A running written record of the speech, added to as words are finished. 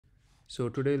So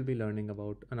today we'll be learning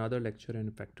about another lecture in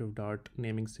effective Dart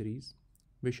naming series.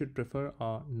 We should prefer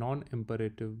a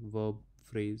non-imperative verb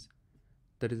phrase,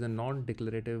 that is a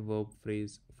non-declarative verb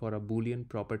phrase for a boolean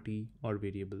property or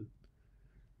variable.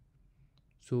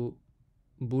 So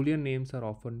boolean names are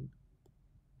often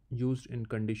used in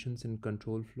conditions in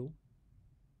control flow.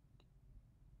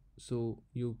 So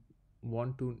you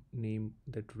want a name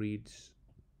that reads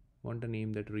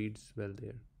well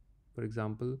there. For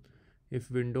example, if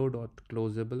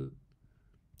window.closable,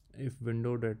 if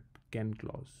window.can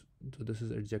clause. So this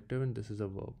is adjective and this is a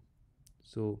verb.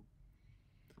 So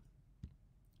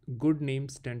good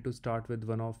names tend to start with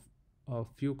one of a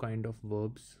few kind of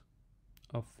verbs,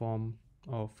 a form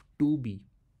of to be.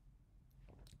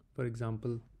 For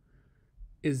example,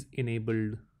 is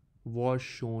enabled, was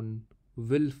shown,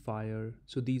 will fire.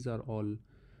 So these are all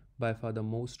by far the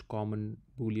most common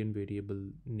boolean variable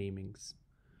namings.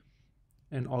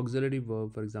 An auxiliary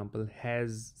verb, for example,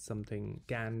 has something,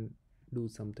 can do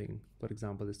something, for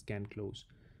example is can close,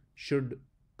 should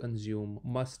consume,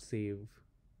 must save,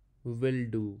 will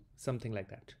do, something like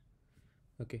that.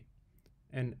 Okay.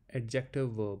 An adjective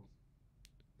verb,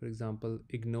 for example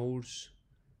ignores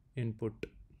input,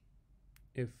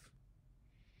 if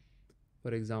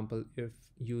for example if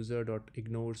user dot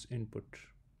ignores input,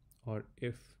 or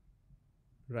if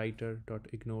writer dot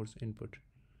ignores input,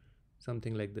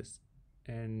 something like this.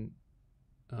 And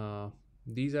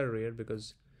these are rare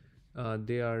because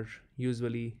they are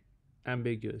usually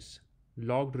ambiguous.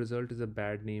 Logged result is a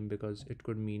bad name because it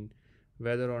could mean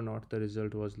whether or not the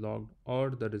result was logged or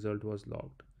the result was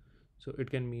logged. So it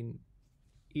can mean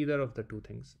either of the two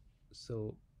things.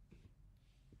 So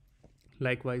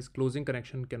likewise, closing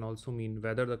connection can also mean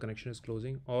whether the connection is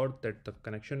closing or that the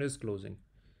connection is closing.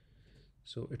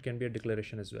 So it can be a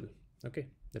declaration as well. Okay,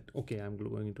 that okay, I'm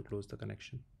going to close the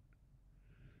connection.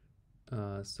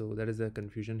 So that is a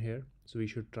confusion here. So we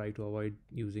should try to avoid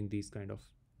using these kind of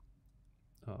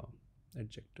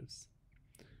adjectives.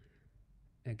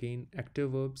 Again,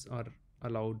 active verbs are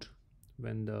allowed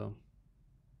when the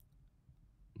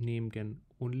name can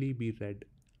only be read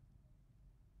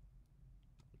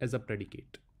as a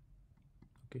predicate.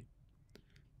 Okay.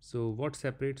 So what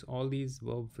separates all these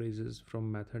verb phrases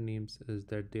from method names is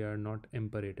that they are not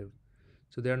imperative.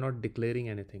 So they are not declaring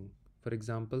anything. For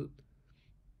example,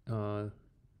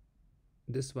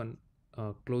 this one,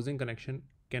 closing connection,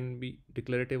 can be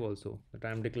declarative also, that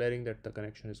I am declaring that the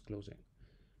connection is closing.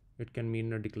 It can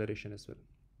mean a declaration as well.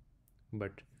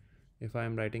 But if I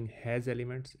am writing has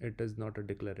elements, it is not a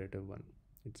declarative one.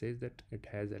 It says that it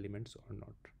has elements or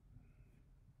not.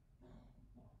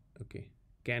 Okay,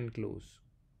 can close,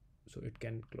 so it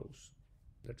can close.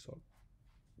 That's all.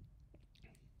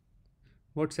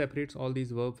 What separates all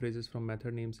these verb phrases from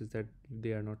method names is that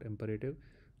they are not imperative.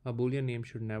 A boolean name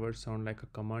should never sound like a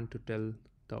command to tell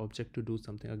the object to do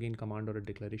something, again command or a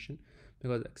declaration,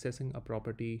 because accessing a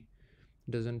property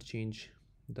doesn't change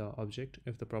the object.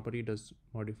 If the property does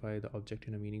modify the object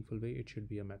in a meaningful way, it should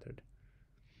be a method.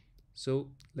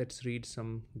 So let's read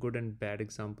some good and bad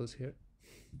examples here.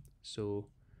 So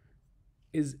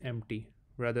is empty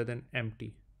rather than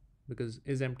empty, because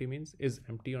is empty means is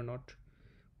empty or not,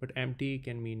 but empty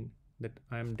can mean that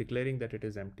I am declaring that it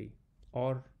is empty,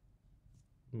 or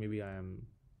maybe I am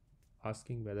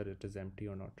asking whether it is empty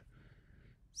or not.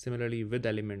 Similarly with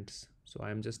elements, so I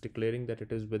am just declaring that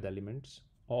it is with elements,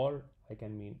 or I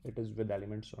can mean it is with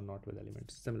elements or not with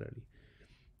elements similarly.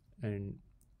 And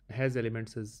has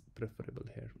elements is preferable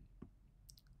here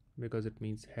because it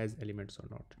means has elements or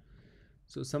not.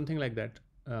 So something like that.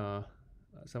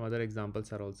 Some other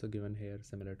examples are also given here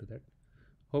similar to that.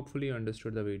 Hopefully you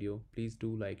understood the video. Please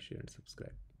do like, share and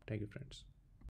subscribe. Thank you friends.